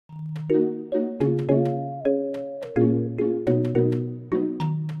So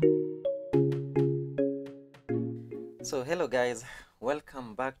hello guys,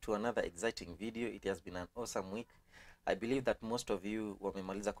 welcome back to another exciting video. It has been an awesome week. I believe that most of you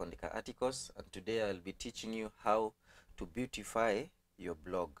wamemaliza kuandika articles, and today I'll be teaching you how to beautify your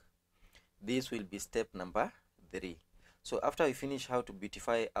blog. This will be step number 3. So after we finish how to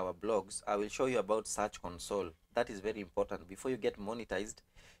beautify our blogs, I will show you about Search Console. That is very important. Before you get monetized,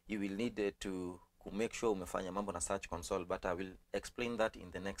 you will need to make sure umefanya mambo na Search Console, but I will explain that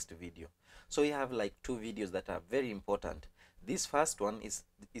in the next video. So you have like 2 videos that are very important. This first one is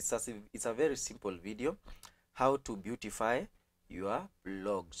a very simple video, how to beautify your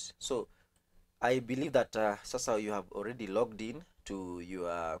blogs. So I believe that sasa you have already logged in to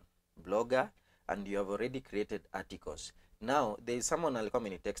your blogger and you have already created articles. Now there is someone alikuwa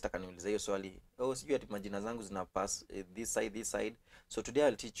amenitext akaniuliza hiyo swali, oh sijui ati majina zangu zina pass this side. So today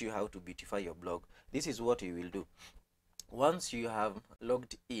I'll teach you how to beautify your blog. This is what you will do. Once you have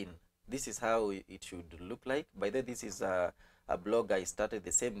logged in, this is how it should look like. By the way, this is a blog I started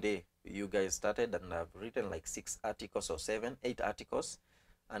the same day you guys started, and I've written like 6 articles or 8 articles.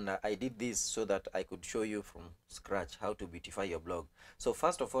 And I did this so that I could show you from scratch how to beautify your blog. So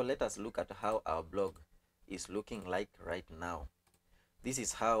first of all, let us look at how our blog is looking like right now. This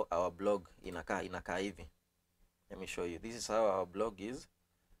is how our blog inakaa hivi. Let me show you. This is how our blog is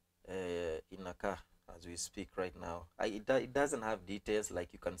inakaa as we speak right now. It doesn't have details.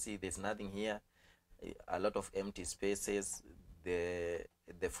 Like you can see, there's nothing here. A lot of empty spaces. The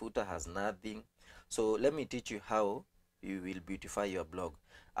footer has nothing. So let me teach you how you will beautify your blog.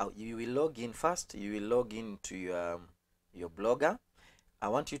 You will log in first. You will log into your blogger. I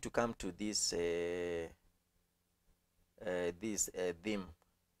want you to come to this theme,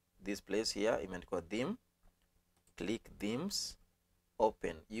 this place here, imeandikwa theme. Click themes,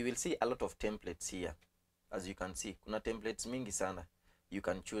 open. You will see a lot of templates here. As you can see, kuna templates mingi sana you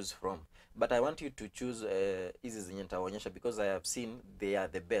can choose from, but I want you to choose hizi zenye nitaonyesha because I have seen they are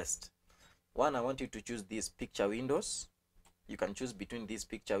the best. One, I want you to choose these picture windows. You can choose between this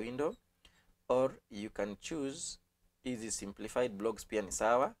picture window, or you can choose easy simplified blogs pia ni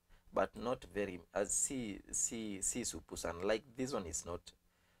sawa, but not very as see supu sana. Like this one is not,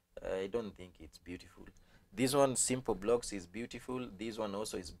 I don't think it's beautiful. This one, simple blogs, is beautiful. This one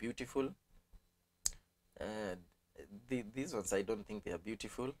also is beautiful. These ones I don't think they are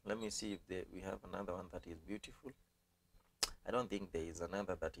beautiful. Let me see if we have another one that is beautiful. I don't think there is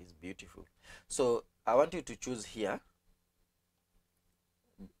another that is beautiful. So I want you to choose here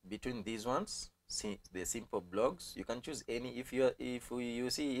between these ones. See the simple blogs. You can choose any. If you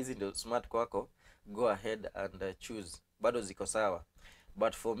see is in the smart kwako, go ahead and choose. Bado ziko sawa.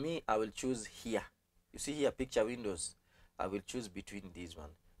 But for me, I will choose here. You see here picture windows. I will choose between these one.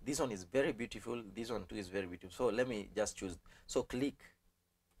 This one is very beautiful. This one too is very beautiful. So let me just choose. So click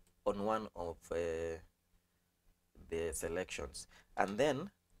on one of the selections, and then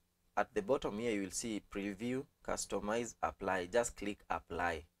at the bottom here you will see preview, customize, apply. Just click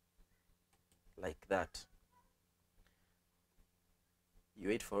apply like that. You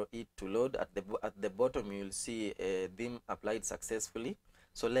wait for it to load. At the bottom you will see theme applied successfully.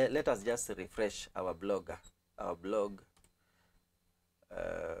 So let us just refresh our blog.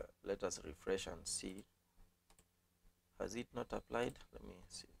 Let us refresh and see. Has it not applied? Let me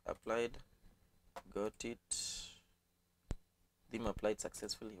see. Applied. Got it. Theme applied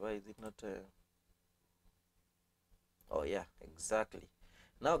successfully. Why is it not? Oh yeah, exactly.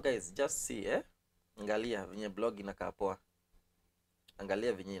 Now guys, just see angalia venye blog inakaa poa.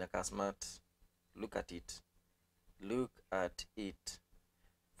 Angalia venye inakaa smart. Look at it. Look at it.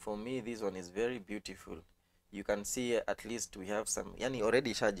 For me, this one is very beautiful. You can see at least we have some, yani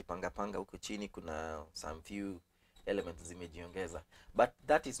already shajipanga huko chini kuna some few elements zimejiongeza. But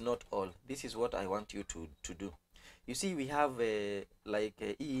that is not all. This is what I want you to do. You see, we have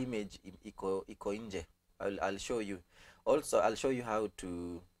like image iko nje. I'll show you. Also, I'll show you how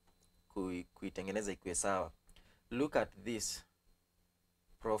to kuitengeneza ikuwe sawa. Look at this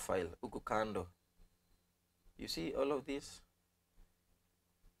profile huko kando. You see all of this?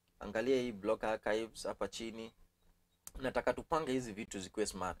 Angalia hii blog archives hapa chini. Nataka tupange hizi vitu zikuwe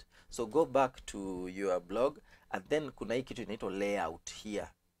smart. So go back to your blog, and then kuna hii kitu inaitwa layout here.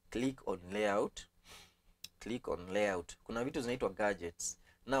 Click on layout. Click on layout. Kuna vitu zinaitwa gadgets.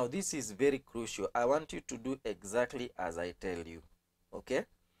 Now this is very crucial. I want you to do exactly as I tell you. Okay?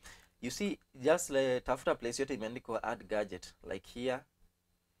 You see, just tafuta place yote imeandikwa add gadget. Like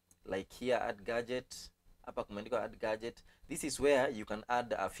here add gadget. Hapa kumeandikwa add gadget. This is where you can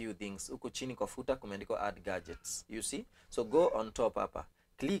add a few things. Huko chini kwa footer kumeandikwa add gadgets. You see? So go on top hapa.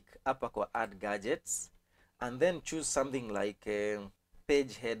 click hapa kwa add gadgets and then choose something like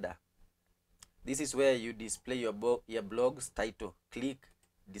page header. This is where you display your blog's title. Click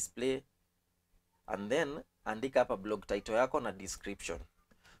display and then andika hapa blog title yako na description.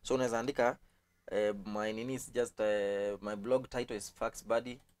 So unaweza andika my nini is just my blog title is Facts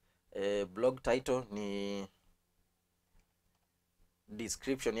Buddy. Blog title ni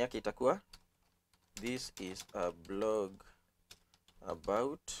description yake itakuwa this is a blog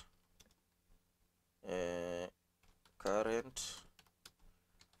about current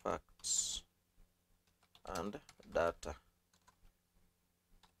facts and data.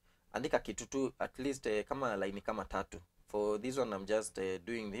 Andika kitu tu at least kama line kama 3. For this one I'm just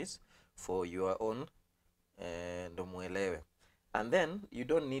doing this for your own ndo muelewe. And then you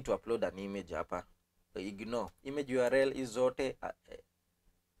don't need to upload an image hapa. Ignore image URL hizo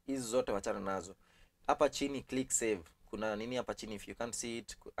zote wachana nazo. Hapa chini click save. Kuna nini hapa chini, if you can't see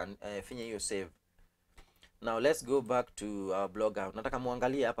it, finya hiyo save. Now let's go back to our blog. Nataka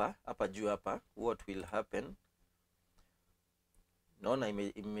muangalie hapa juu hapa what will happen. Naona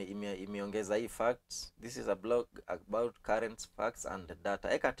imeongeza hii facts. This is a blog about current facts and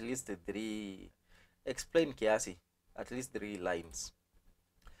data. Eka at least 3, explain kiasi, at least 3 lines.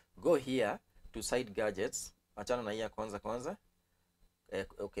 Go here to side gadgets. Achana na hii ya kwanza.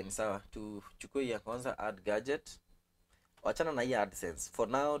 Okay, ni sawa. Tuchukue hii ya kwanza, add gadget. Achana na hii AdSense. For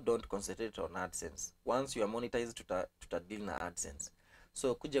now don't concentrate on AdSense. Once you are monetized tuta deal na AdSense.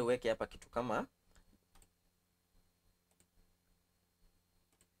 So kuja uweke hapa kitu kama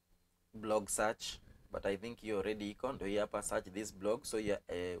blog search, but I think you already iko ndio hii hapa, search this blog. So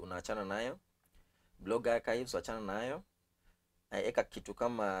unaachana nayo. Blog archives achana nayo. Eka kitu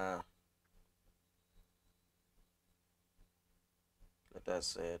kama let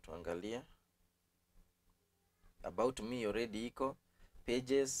us tuangalie about me already iko,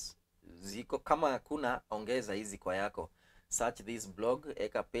 pages ziko, kama hakuna ongeza hizi kwa yako. Search this blog,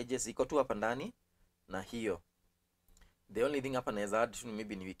 eka pages iko tu hapa ndani na hiyo. The only thing hapa naweza add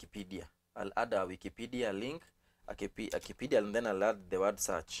maybe ni Wikipedia. I'll add a Wikipedia link, a Wikipedia, and then I'll add the word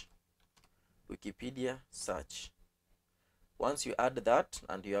search. Wikipedia search. Once you add that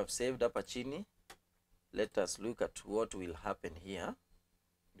and you have saved hapa chini, let us look at what will happen here.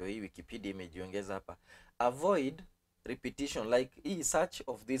 Ndio hii Wikipedia imejiongeza hapa. Avoid repetition, like hii search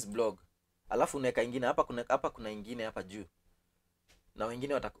of this blog. Alafu unaweka ingine hapa, kuna ingine hapa juu. Na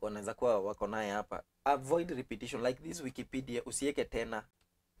wengine wanaweza kuwa wako naye hapa. Avoid repetition, like this Wikipedia usiweke tena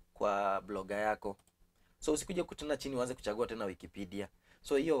kwa bloga yako. So usikuje kutana chini uanze kuchagua tena Wikipedia.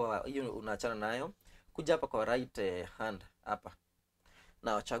 So hiyo unaachana nayo. Kuja hapa kwa right hand hapa.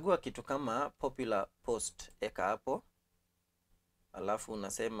 Na chagua kitu kama popular post, eka hapo. Alafu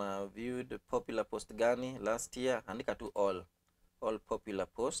unasema viewed popular post gani last year, andika tu all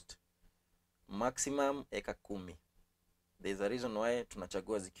popular post. Maximum eka 10. There's a reason why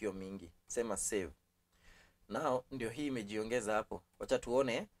tunachagua zikiwa mingi. Sema save. Now ndio hii imejiongeza hapo. Wacha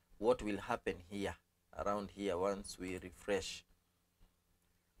tuone what will happen here, around here once we refresh.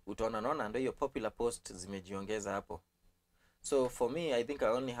 Utaona naona ndio hiyo popular post zimejiongeza hapo. So for me I think I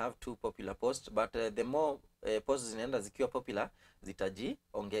only have 2 popular posts, but the more posts zinaenda zikiwa popular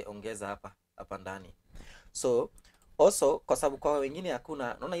ongeza hapa ndani. So also kwa sababu kwa wengine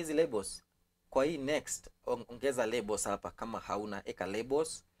hakuna, naona hizi labels. Kwa hii next ongeza labels hapa. Kama hauna, eka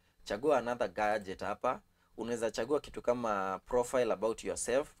labels. Chagua another gadget hapa. Unaweza chagua kitu kama profile about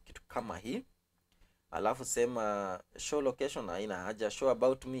yourself, kitu kama hii. Alafu sema show location, haina haja. Show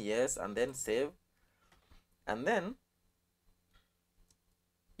about me, yes, and then save. And then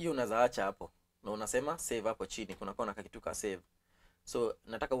hiyo unaweza acha hapo. Na unasema save hapo chini. Kuna kona kitu ka save. So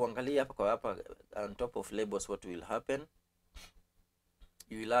nataka uangalie hapa kwa hapa on top of labels what will happen.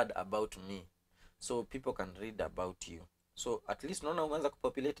 You will add about me. So people can read about you. So at least unaona umeanza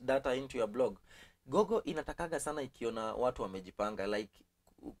kupopulate data into your blog. Google inatakaga sana ikiona watu wamejipanga, like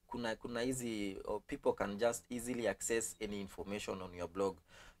kuna hizi people can just easily access any information on your blog.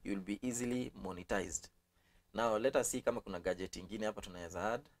 You will be easily monetized. Now let us see kama kuna gadget ingine hapa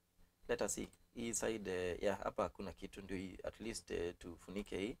tunaweza add. Let us see. Hii side hapa kuna kitu ndio at least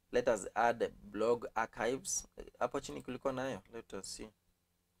tufunike hii. Let us add blog archives. Hapo chini kulikuwa nayo. Let us see.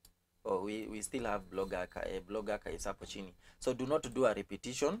 Oh, we still have blog archives hapo chini. So do not do a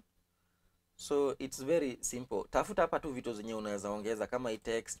repetition. So it's very simple. Tafuta hapa tu vitu zenye unaweza ongeza kama hii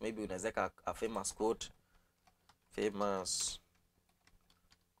text, maybe unaweza a famous quote.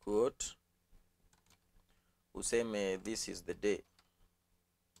 Useme this is the day.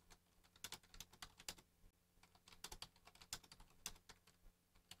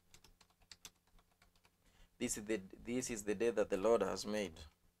 This is the day that the Lord has made.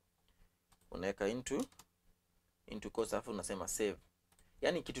 unaweka into course, alafu unasema save.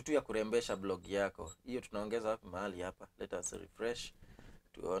 Yani kitu tu ya kurembesha blog yako. Hiyo tunaongeza wapi? Mahali hapa. Let us refresh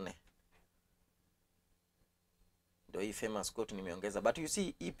tuone. Ndio hii famous quote nimeongeza, but you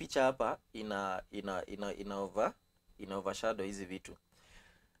see hii picha hapa ina overshadow hizi vitu.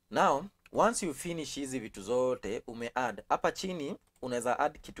 Now once you finish hizi vitu zote umeadd hapa chini, unaweza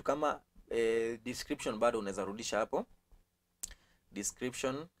add kitu kama description. Bado unaweza rudisha hapo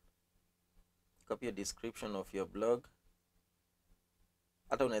description, copy a description of your blog.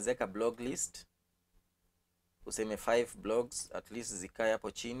 Hata unaweza weka blog list, useme 5 blogs at least zikae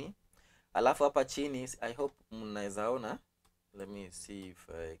hapo chini. Alafu hapa chini, I hope mnaweza ona, let me see if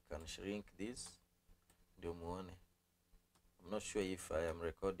I can shrink this ndio muone. I'm not sure if I am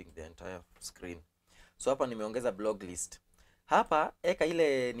recording the entire screen. So hapa nimeongeza blog list. Hapa eka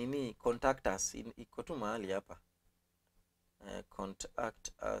ile nini, contact us, iko tu mahali hapa.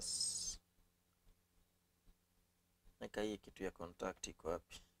 Contact us. Eka hii kitu ya contact iko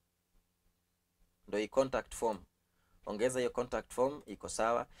wapi? Ndio hii contact form. Ongeza hiyo contact form, iko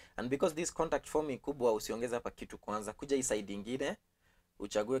sawa. And because this contact form ni kubwa, usiongeze hapa kitu kwanza. Kuja hii side nyingine,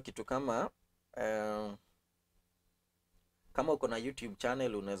 uchague kitu kama kama uko na YouTube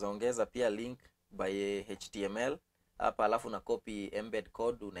channel, unaweza ongeza pia link by HTML hapa, alafu na copy embed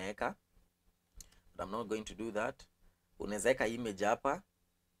code unaweka. But I'm not going to do that. Unaweza weka image hapa.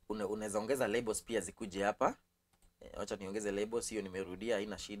 Unaweza ongeza labels pia zikuje hapa. Acha niongeze labels, hiyo nimerudia,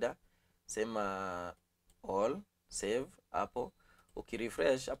 haina shida. Sema all, save hapo.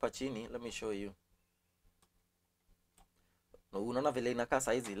 Ukirefresh hapa chini, let me show you. Unaona vile inakaa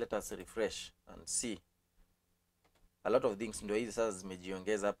saizi. Let us refresh and see. A lot of things ndio hizi sasa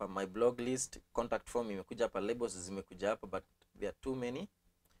zimejiongeza hapa. My blog list, contact form imekuja hapa, labels zimekuja hapa, but there are too many,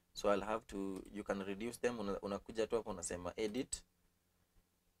 so I'll have to, you can reduce them. Unakuja tu hapo unasema edit,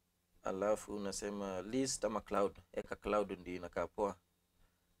 alafu unasema list ama cloud. Eka cloud ndio inakaa poa.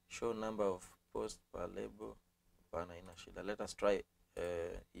 Show number of post per label. Pana ina shida. Let us try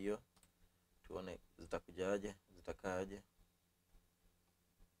hiyo tuone zitakujaje, zitakaaje.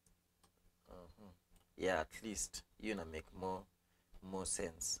 Yeah, at least you na make more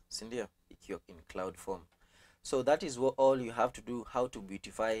sense, si ndio, ikiwa in cloud form. So that is what all you have to do, how to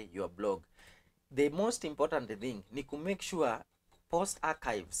beautify your blog. The most important thing ni ku make sure post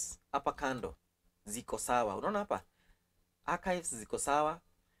archives hapa kando ziko sawa. Unaona hapa archives ziko sawa.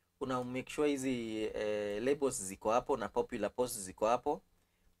 Una make sure hizi labels ziko hapo na popular posts ziko hapo.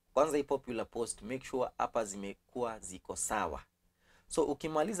 Kwanza hii popular post make sure hapa zimekuwa ziko sawa. So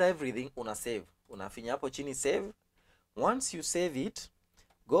ukimaliza everything una save. Unafinya hapo chini save. Once you save it,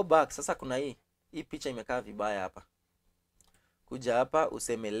 go back. Sasa kuna hii picha imekaa vibaya hapa. Kuja hapa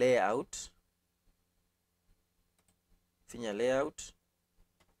useme layout. Finya layout.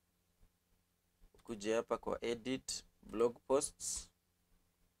 Kuja hapa kwa edit blog posts.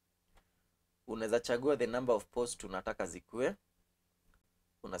 Unaweza chagua the number of posts unataka zikue.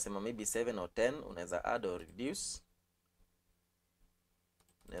 Unasema maybe 7 or 10. Unaweza add or reduce.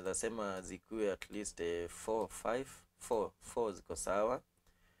 Unaweza sema zikue at least 4, 5. 4 ziko sawa.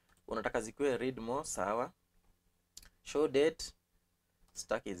 Unataka zikue read more, sawa. Show date,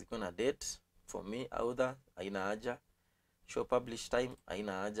 sitaki zikuwe na date for me. Author, haina haja. Show publish time,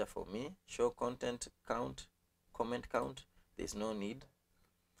 haina haja for me. Show content count, comment count, there's no need.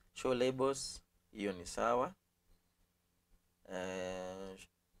 Show labels, hiyo ni sawa.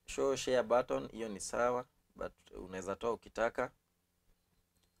 Show share button, hiyo ni sawa, but unaweza toa ukitaka.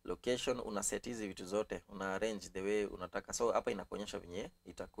 Location, una set hizi vitu zote, una arrange the way unataka. So hapa inakuonyesha venye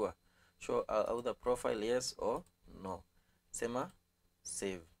itakuwa. Show author profile, yes or no. Sema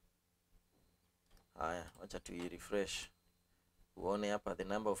save. Haya, acha tu refresh. Uone hapa the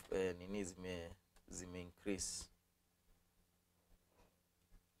number of nini zime increase.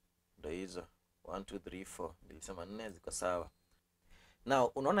 Ndio hizo 1 2 3 4, nilisema 4 ziko sawa. Now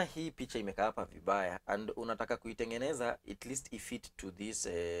unaona hii picha imekaa hapa vibaya, and unataka kuitengeneza at least ifit to this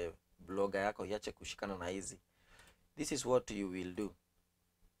blogger yako, iache kushikana na hizi. This is what you will do.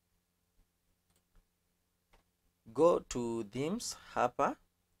 Go to themes hapa,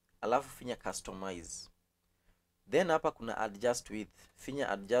 alafu finya customize. Then hapa kuna adjust with. Finya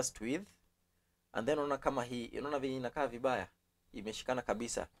adjust with. And then unaona kama hii, unaona vile inakaa vibaya, imeshikana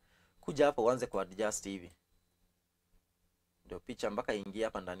kabisa. Kuja hapa uanze ku adjust hivi. Ndio picha mpaka ingia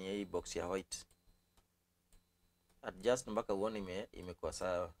hapa ndani ya hii box ya white. Adjust mpaka uone imekuwa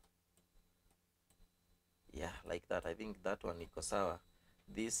sawa. Yeah, like that. I think that one iko sawa.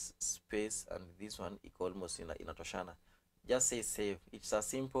 This space and this one iko almost inatoshana. Just say save. It's as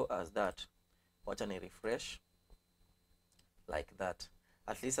simple as that. Wacha ni refresh like that.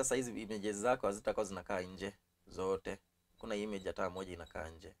 At least sasa hizi images zako hazitakuwa zinakaa nje zote. Kuna image hata moja inakaa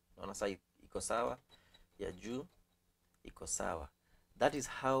nje. Unaona sasa iko sawa, ya juu iko sawa. That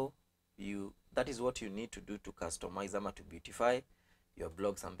is what you need to do to customize ama to beautify your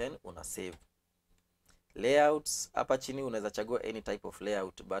blogs, and then una save. Layouts hapa chini unaweza chagua any type of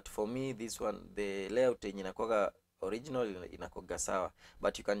layout, but for me this one, the layout yenye inakuwa original inakuwa sawa,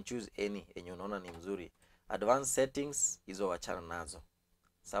 but you can choose any yenye unaona ni mzuri. Advanced settings hizo wachana nazo.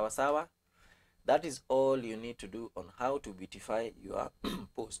 Sawa sawa. That is all you need to do on how to beautify your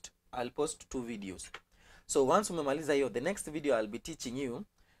post. I'll post 2 videos. So once umemaliza hiyo, the next video I'll be teaching you,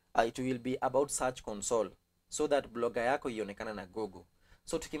 it will be about search console, so that blogger yako ionekana na Google.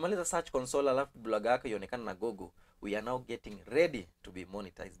 So tukimaliza search console alafu blogger yako ionekana na Google, we are now getting ready to be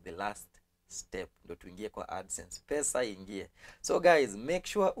monetized. The last step ndo tuingie kwa AdSense, pesa ingie. So guys, make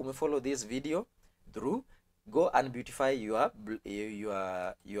sure umefollow this video through, go and beautify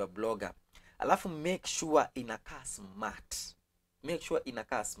your blogger. Alafu make sure inakaa smart. Make sure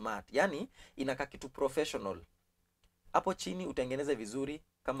inakaa smart. Yani inakaa kitu professional. Hapo chini utengeneze vizuri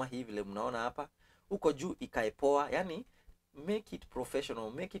kama hivi vile mnaona hapa. Huko juu ikae poa. Yani make it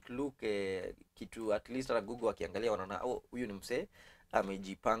professional, make it look kitu at least la Google akiangalia wanaona huyu ni msee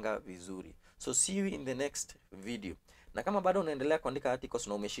amejipanga vizuri. So see you in the next video. Na kama bado unaendelea kuandika articles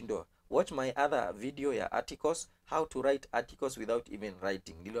na umeshindwa, watch my other video ya articles, how to write articles without even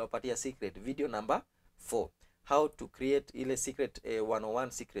writing. Niliwapatia secret video number 4. How to create ile secret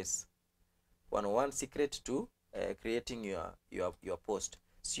 101 secrets. 101 secret to creating your post.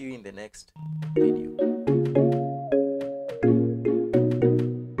 See you in the next video.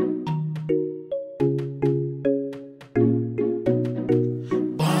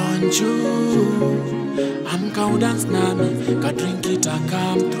 I'm cow dance nami, ka drink it and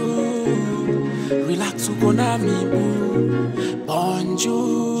come through. Relax uko nami boo.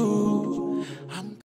 Bonjour.